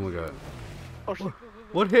anything. Oh my god. Oh, shit.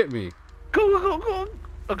 What hit me? Go.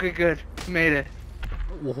 Okay, good. Made it.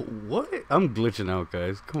 What? I'm glitching out,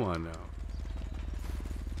 guys. Come on now.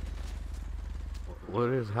 What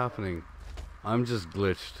is happening? I'm just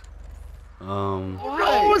glitched. No,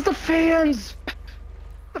 it was the fans.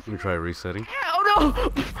 Let me try resetting.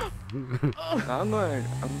 Oh I'm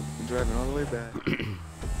driving all the way back.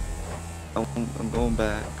 I'm going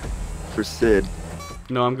back for Sid.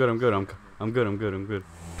 No, I'm good. I'm good.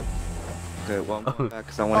 Okay, well, I'm going back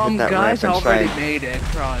because I want to hit no. that Guys ramp and try already and... made it.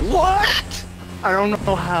 Cross. What? I don't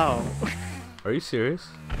know how. Are you serious?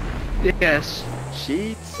 Yes.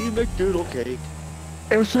 Cheatsy McDoodle cake.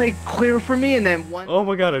 It was like clear for me, and then one. Oh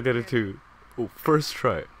my god, I did it too. Oh, first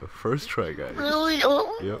try. First try, guys. Really?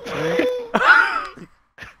 Oh. Yep.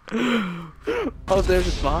 Oh,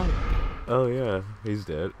 there's a bot. Oh yeah, he's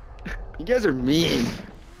dead. You guys are mean.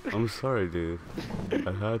 I'm sorry, dude.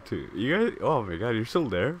 I had to. You guys. Oh my god, you're still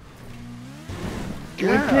there?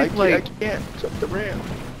 Yeah, pick, I can't jump the ramp.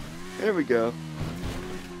 There we go.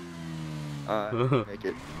 Make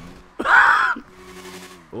it.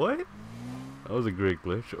 What? That was a great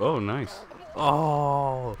glitch. Oh, nice.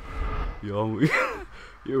 Oh, you almost,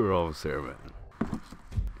 you were almost there, man.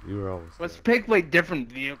 You were almost Let's there. pick like different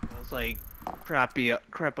vehicles, like crap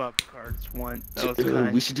up cards. One that was Dude,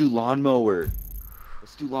 kind. we should do lawnmower.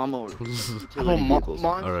 Let's do lawnmower. How Utility about vehicles.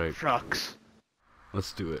 monster Alright. trucks?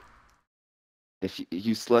 Let's do it. If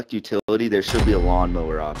you select utility, there should be a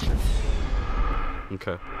lawnmower option.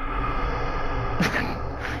 Okay.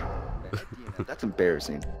 That's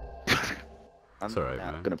embarrassing. I'm It's alright,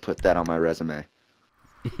 not man. gonna put that on my resume.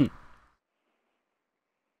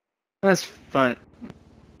 That's fun.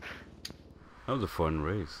 That was a fun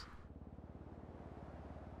race.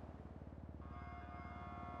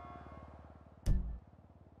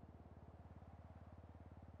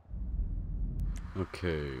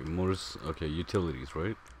 Okay, motors. Okay, utilities,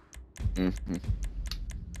 right? Mm-hmm.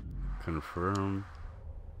 Confirm.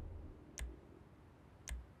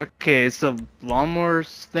 Okay, it's a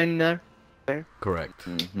lawnmowers thing there. Correct.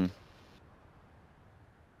 Mm-hmm.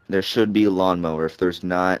 There should be a lawnmower. If there's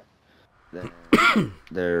not, then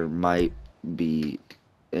there might be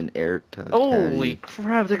an air tug. Holy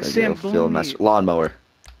crap! Like Zamboni. Lawnmower.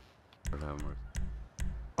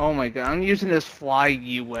 Oh my god! I'm using this Fly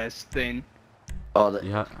US thing. Oh, the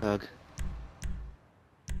Yeah. tug.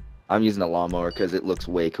 I'm using a lawnmower because it looks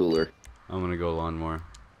way cooler. I'm gonna go lawnmower.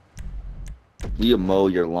 You mow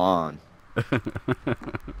your lawn.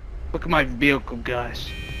 Look at my vehicle, guys.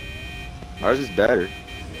 Ours is better.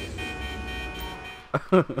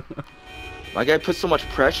 My guy put so much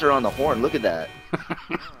pressure on the horn. Look at that.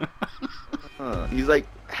 He's like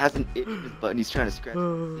hasn't itched his butt and he's trying to scratch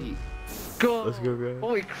his seat. Go! Let's go, guys.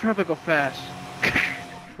 Holy crap! I go fast.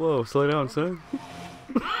 Whoa, slow down, son.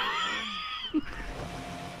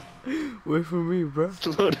 Wait for me, bro.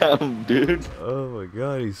 Slow down, dude. Oh my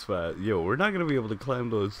god, he's fast. Yo, we're not gonna be able to climb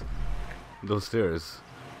those stairs.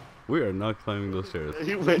 We are not climbing those stairs.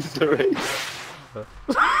 He wins the race.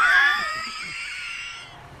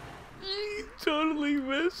 You totally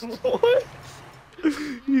missed. What?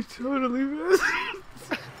 You totally missed.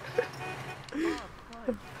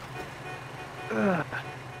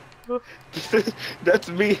 That's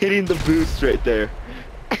me hitting the boost right there.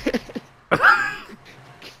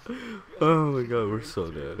 Oh my god, we're so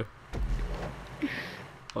dead.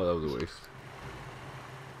 Oh, that was a waste.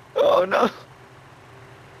 Oh no.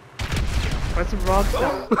 What's the rock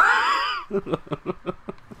down?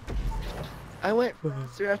 I went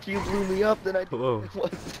faster after you blew me up than I did. Whoa. It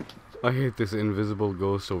wasn't. I hate this invisible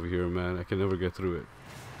ghost over here, man. I can never get through it.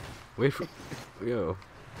 Wait for... Yo.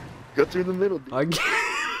 Go through the middle, dude. I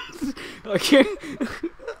can't... I can't...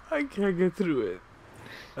 I can't get through it.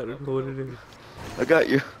 I don't know what it is. I got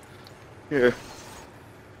you. Here.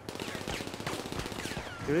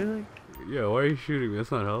 Really? Yeah, why are you shooting me?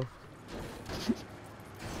 That's not health.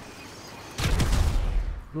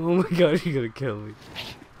 Oh my god, you're gonna kill me.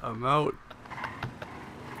 I'm out.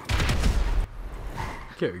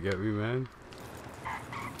 You can't get me, man.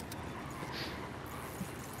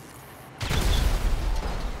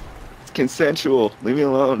 It's consensual. Leave me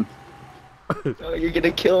alone. Oh, you're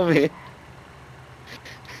gonna kill me.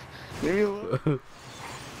 Leave me alone.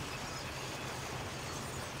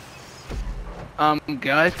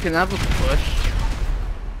 Guys, can I have a push?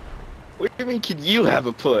 What do you mean, can you have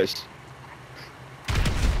a push?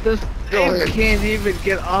 This Go thing ahead. can't even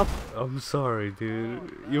get up. I'm sorry,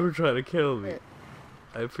 dude. You were trying to kill me.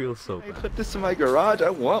 I feel so I bad. put this in my garage. I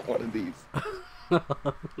want one of these.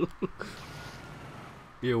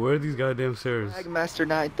 Yeah, where are these goddamn stairs? Master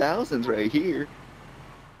 9000's right here.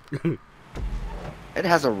 It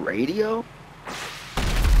has a radio?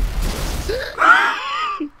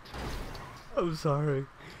 I'm sorry.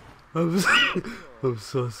 I'm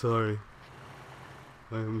so sorry.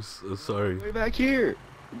 I am so sorry. Way back here.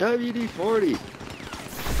 WD-40.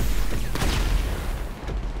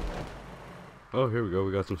 Oh, here we go.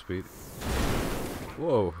 We got some speed.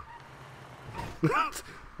 Whoa.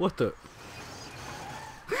 What the?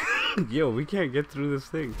 Yo, we can't get through this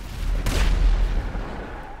thing.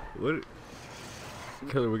 What?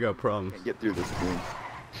 Killer, we got problems. Can't get through this thing.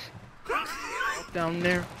 Down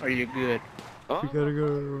there? Are you good? We Oh, gotta go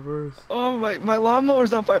in reverse. oh my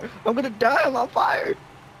lawnmower's on fire. I'm gonna die. I'm on fire.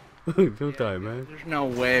 Don't die, man. There's no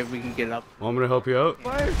way we can get up. Well, I'm gonna help you out.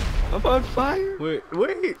 Fire. I'm on fire. Wait.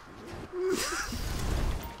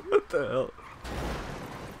 What the hell?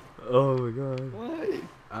 Oh my god.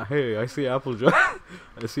 What? Hey, I see Applejack.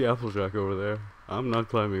 I see Applejack over there. I'm not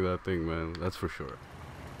climbing that thing, man. That's for sure.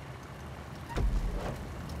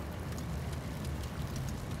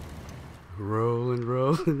 Rolling,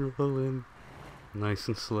 rolling, rolling. Nice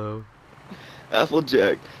and slow.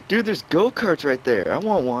 Applejack. Dude, there's go-karts right there. I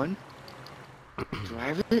want one.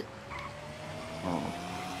 private? Oh.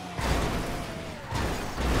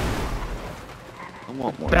 I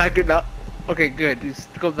want more. Back it up. Okay, good.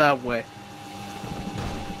 Just go that way.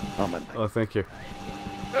 Oh, my Oh, thank you.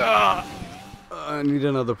 Ah! I need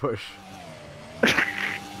another push.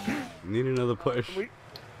 Need another push.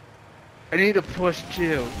 I need a push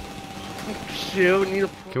too. Shoot, I need a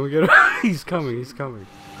push. Can we get? He's coming. He's coming.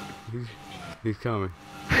 He's coming.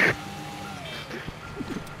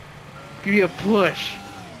 Give me a push.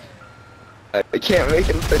 I can't make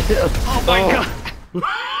it up the hill. Oh my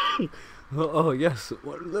god. Oh yes,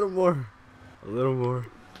 one little more. A little more.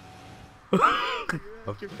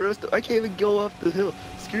 You're first. I can't even go up the hill.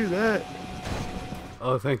 Screw that.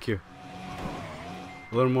 Oh, thank you.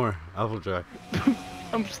 A little more, Applejack.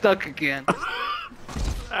 I'm stuck again.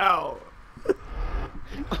 Ow.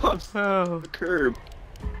 I'm stuck on Ow. the curb.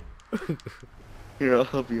 Here, I'll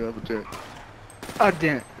help you, Applejack. Oh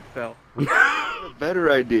damn it, it fell. A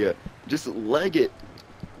better idea. Just leg it.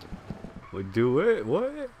 We do it?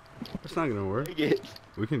 What? That's not gonna work. Leg it.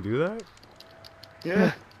 We can do that?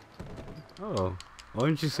 Yeah. Oh. Why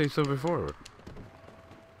didn't you say so before?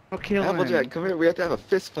 Okay, Applejack, come here. We have to have a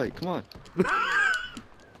fist fight. Come on.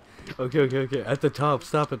 Okay. At the top.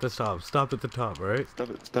 Stop at the top. Stop at the top, right?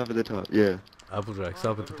 Stop at the top. Yeah. Applejack,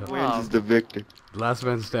 stop at the top. Wins is the victor. Last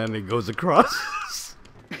man standing goes across.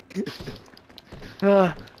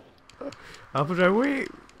 Applejack, wait.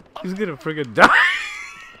 He's gonna friggin' die.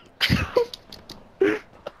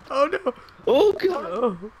 Oh no. Oh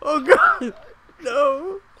god. Oh god.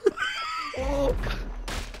 No. Oh.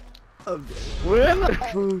 Where am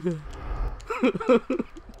I? Oh god.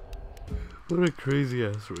 What a crazy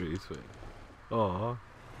ass race, man. Aw.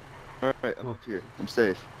 Alright, I'm up here. I'm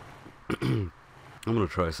safe. I'm gonna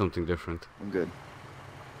try something different. I'm good.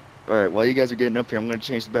 Alright, while you guys are getting up here, I'm gonna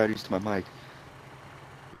change the batteries to my mic.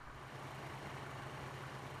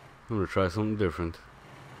 I'm gonna try something different.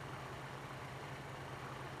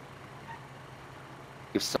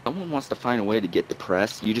 If someone wants to find a way to get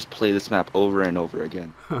depressed, you just play this map over and over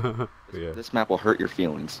again. Yeah, This map will hurt your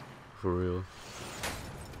feelings. for real.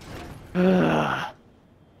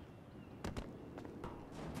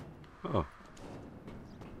 Oh.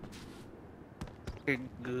 Okay,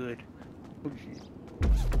 good.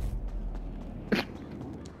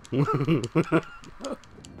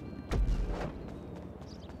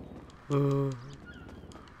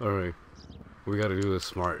 Alright. We gotta do this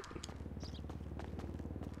smart.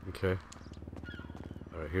 Okay.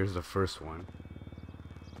 Alright, here's the first one.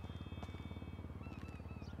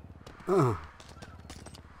 I'm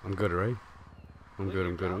good, right? I'm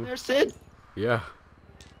good. Down there, Sid? Yeah.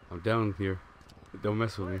 I'm down here. Don't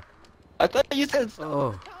mess with me. I thought you said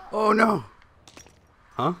Oh. Oh no!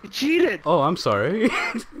 Huh? You cheated! Oh, I'm sorry.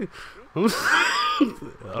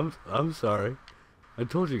 I'm sorry. I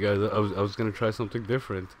told you guys I was gonna try something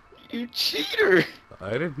different. you cheater!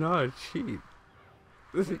 I did not cheat.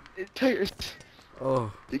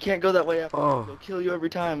 Oh, You can't go that way after. Oh. They'll kill you every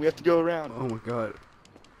time. We have to go around. oh my god.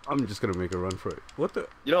 I'm just gonna make a run for it. What the?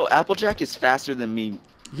 You know, Applejack is faster than me.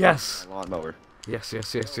 Yes! My lawnmower. Yes.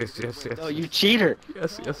 No, you cheater!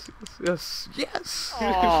 Yes!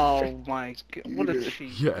 Oh my god, what a cheat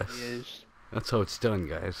Yes. he is. That's how it's done,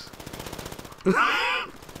 guys.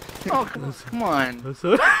 Oh, come on. That's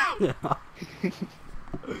how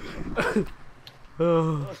oh.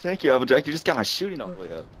 Oh, thank you, Applejack. You just got my shooting all the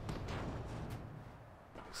way up.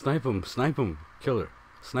 Snipe him, killer.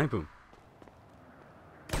 Snipe him.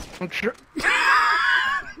 I'm sure.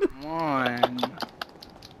 Come on.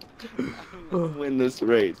 I'm gonna win this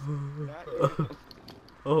race.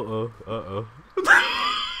 Uh-oh.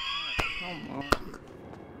 Come on.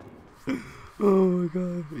 Oh my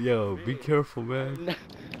god. Yo, be careful, man.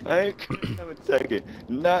 I am in second,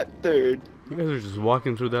 not third. You guys are just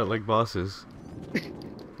walking through that like bosses.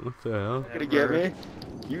 What the hell? Gonna get me?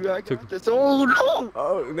 You got Took- this. Oh no!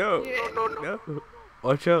 Oh, no. No.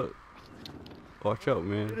 Watch out. Watch out,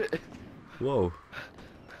 man. Whoa.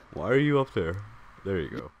 Why are you up there? There you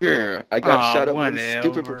go. Yeah, I got Aw, shot up with a whatever.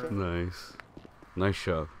 stupid propellor. Nice. Nice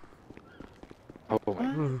shot.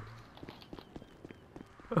 Oh,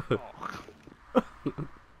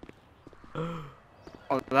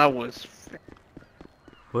 Oh, that was.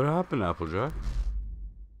 What happened, Applejack?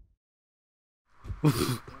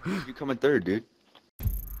 you coming third, dude.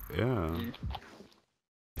 Yeah.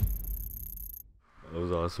 That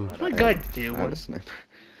was awesome. What my god, I had dude? a sniper.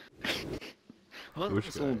 Oh, Which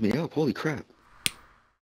that guy? sold me up. Holy crap.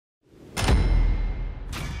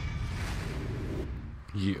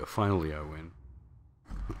 Yeah, finally I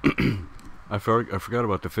win. I forgot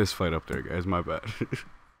about the fist fight up there, guys. My bad.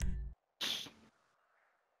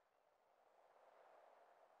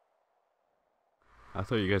 I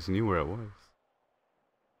thought you guys knew where I was.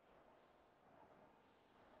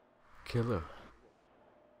 Killer.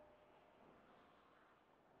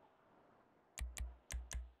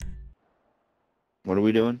 What are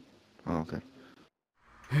we doing? Oh, okay.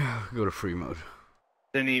 Yeah, go to free mode.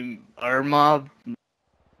 Any our modded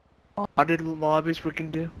lobbies we can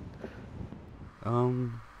do?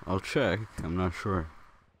 I'll check. I'm not sure.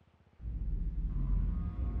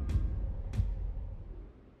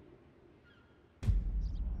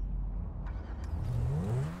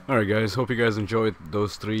 Alright guys, hope you guys enjoyed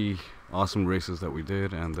those 3 awesome races that we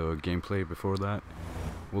did and the gameplay before that.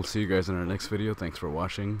 We'll see you guys in our next video. Thanks for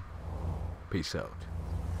watching. Peace out.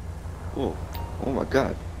 Whoa. Oh my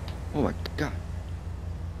god. Oh my god.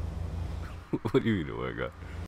 What do you mean, oh my god?